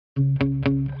Yeah.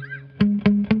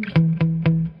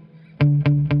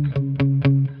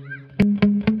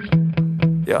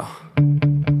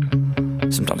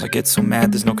 Sometimes I get so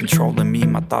mad, there's no controlling me.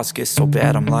 My thoughts get so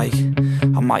bad, I'm like,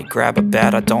 I might grab a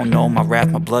bat, I don't know. My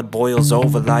wrath, my blood boils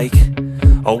over like,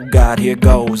 oh God, here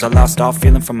goes. I lost all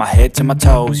feeling from my head to my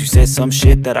toes. You said some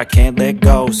shit that I can't let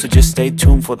go, so just stay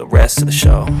tuned for the rest of the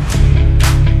show.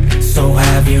 So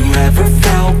have you ever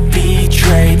felt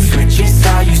betrayed? Switches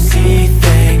how you see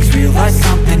things, realize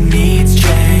something needs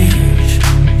change.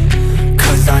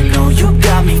 Cause I know you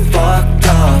got me fucked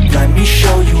up, let me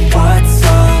show you what's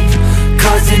up.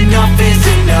 Cause enough is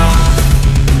enough.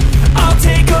 I'll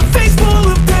take a face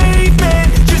full of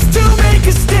pavement just to make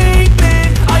a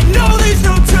statement. I know there's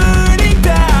no turning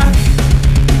back.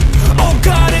 Oh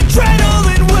God,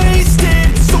 adrenaline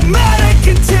wasted, so mad I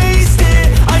can taste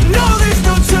it. I know there's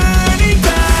no turning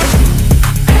back.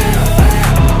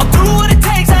 I'll do what it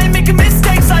takes, I ain't making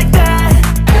mistakes like that.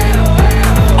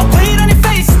 I'll play it on your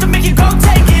face to make you go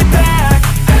take it back.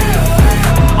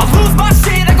 I'll lose my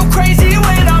shit, I go crazy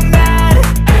when I'm mad.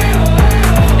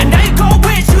 And now you go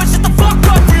wish you would shut the fuck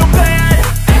up real bad.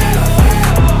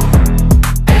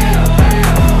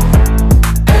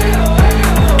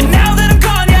 And now that I'm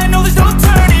gone, yeah, I know there's no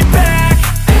turning back.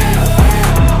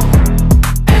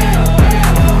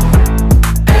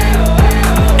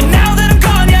 And now that I'm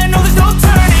gone, yeah, I know there's no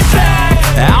turning back.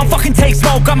 I don't fucking take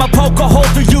smoke, I'ma poke a hole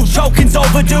through you, choking's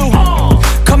overdue.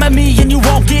 Come at me and you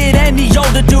won't get any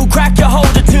older, dude, crack your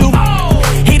holder too.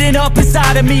 Heating up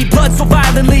inside of me, blood so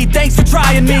violently, thanks for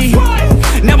trying me.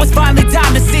 Now it's finally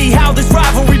time to see how this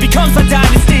rivalry becomes a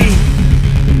dynasty.